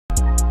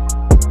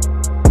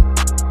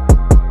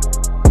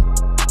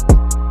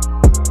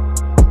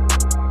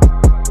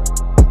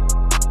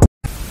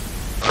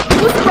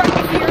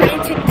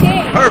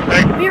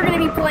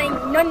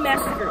Nun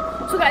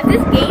Massacre. So guys,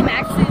 this game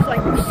actually is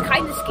like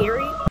kind of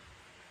scary.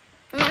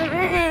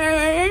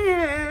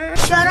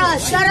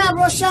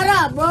 Shut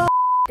up, bro.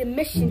 The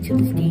mission to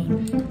this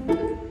game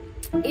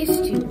is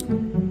to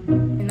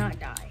not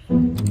die.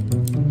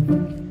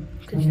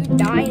 Because if you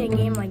die in a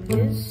game like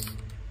this,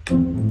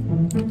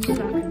 it's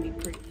not gonna be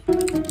pretty. I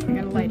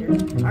got a lighter.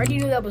 I already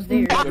knew that was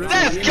there.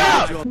 Let's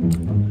go!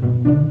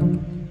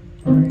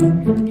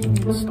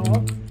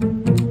 Install.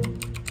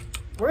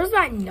 Where's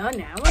that nun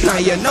now? Now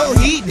you know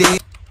he did.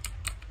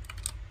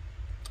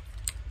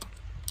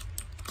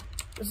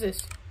 What's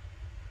this?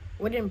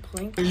 Wooden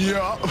plank?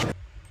 Yeah.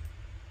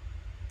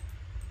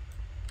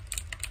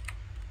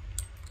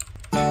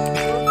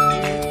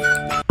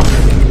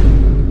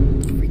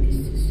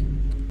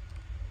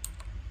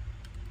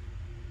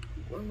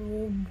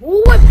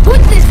 What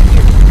put this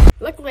here?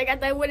 Luckily I got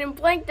that wooden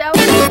plank down.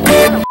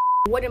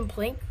 Wooden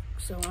plank,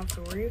 so I don't have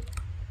to worry.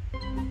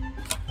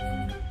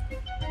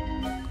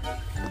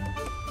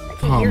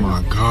 Oh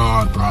my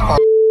god, bro.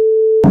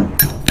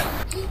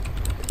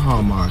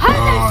 Oh my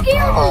god, bro.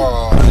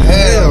 Oh,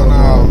 hell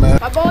no, man.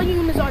 My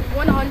volume is on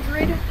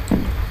 100. You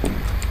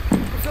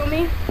feel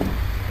me?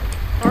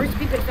 Alright,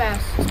 speak it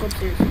fast. Let's go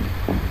upstairs.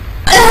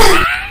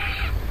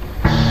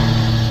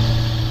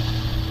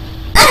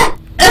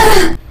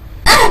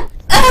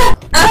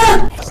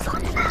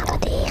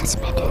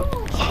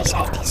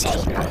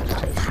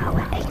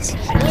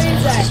 What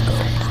is that?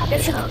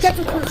 That's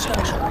a curse.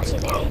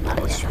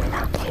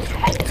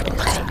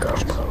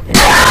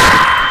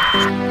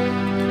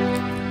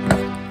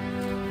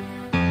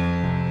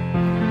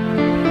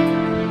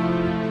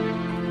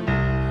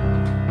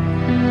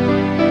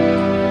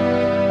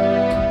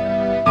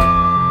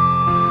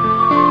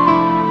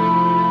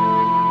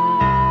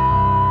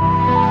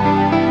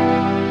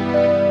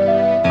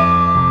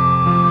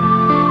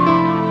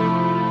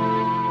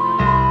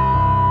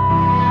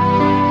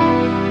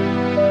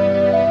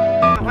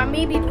 I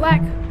may be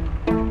black,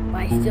 but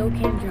I still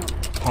can't jump.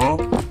 Huh?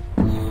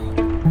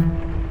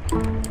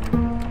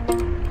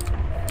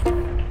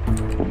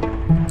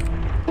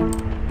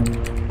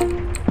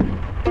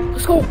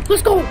 Let's go!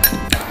 Let's go!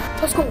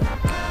 Let's go!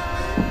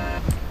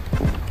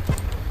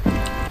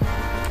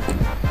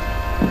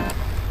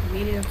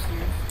 Made it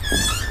upstairs.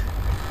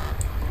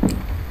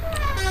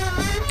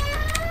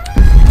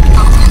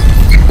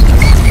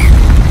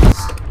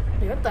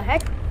 Wait, what the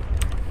heck?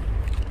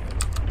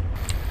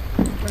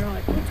 Bro,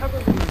 like, who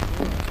toggled the door?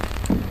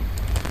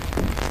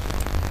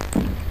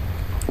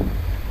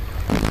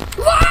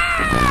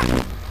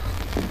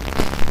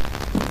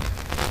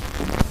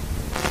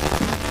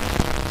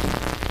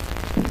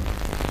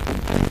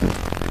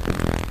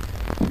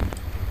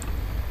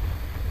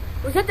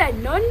 Was that that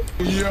nun?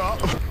 Yeah.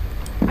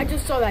 I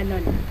just saw that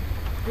nun.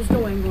 There's no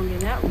way I'm going in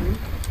that room.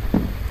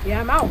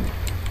 Yeah, I'm out.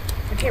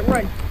 I can't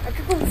run. I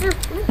can't go through.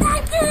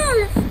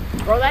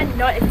 Bro, that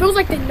nun, it feels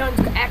like the nun's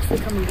actually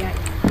coming at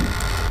you.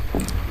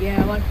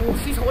 Yeah, like, well,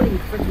 she's holding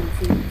freaking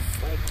things.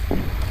 Like,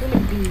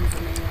 human beings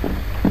in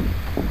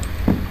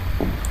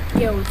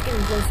there. Yo, it's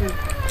getting closer.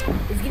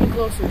 It's getting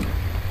closer.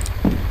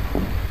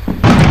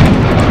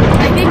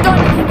 Like, they thought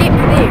you could get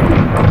me there.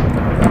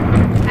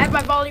 I have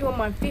my volume on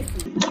my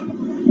 50.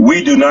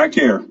 We do not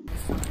care.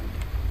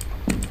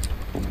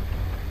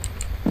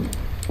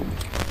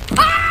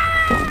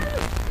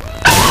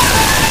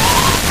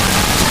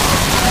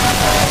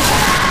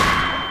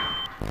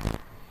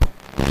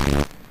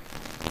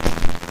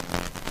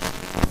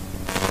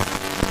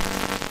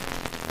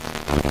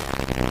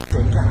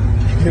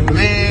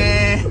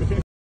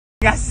 Man.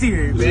 I got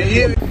serious,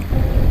 man.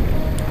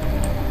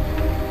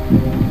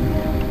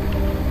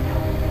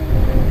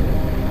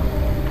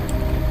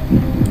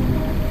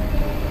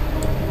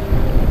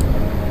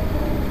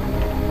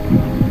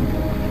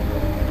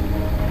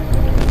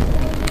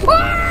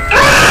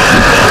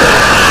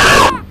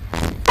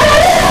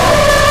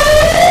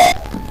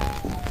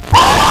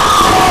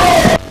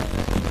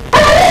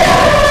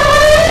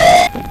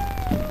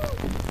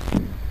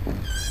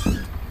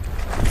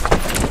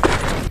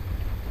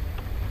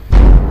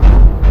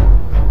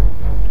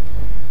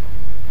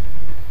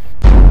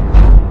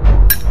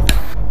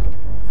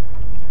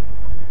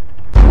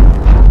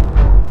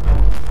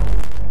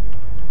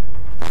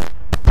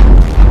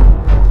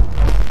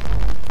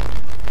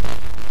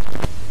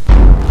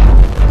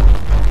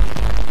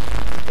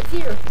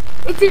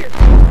 It's here.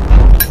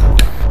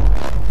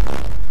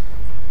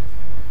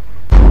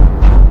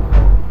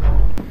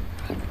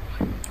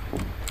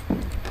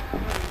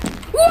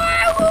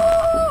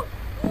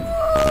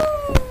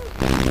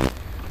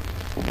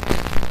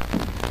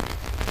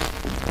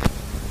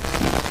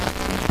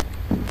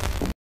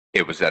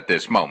 It was at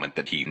this moment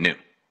that he knew.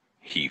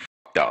 He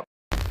fucked up.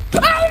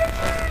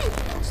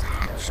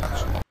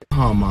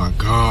 Oh my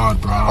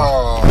god, bro.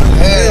 Oh,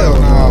 hell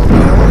no,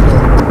 man.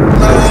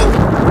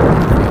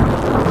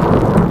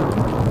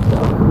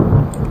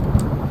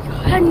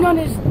 That nun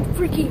is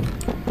freaking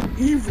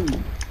evil.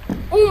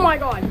 Oh my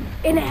god.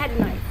 And it had a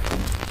knife.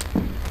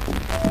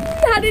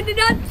 How did it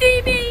not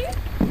see me?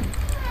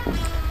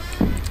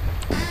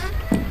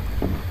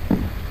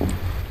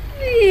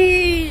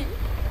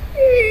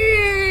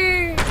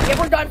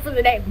 for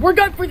the day. We're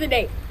done for the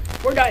day.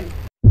 We're done.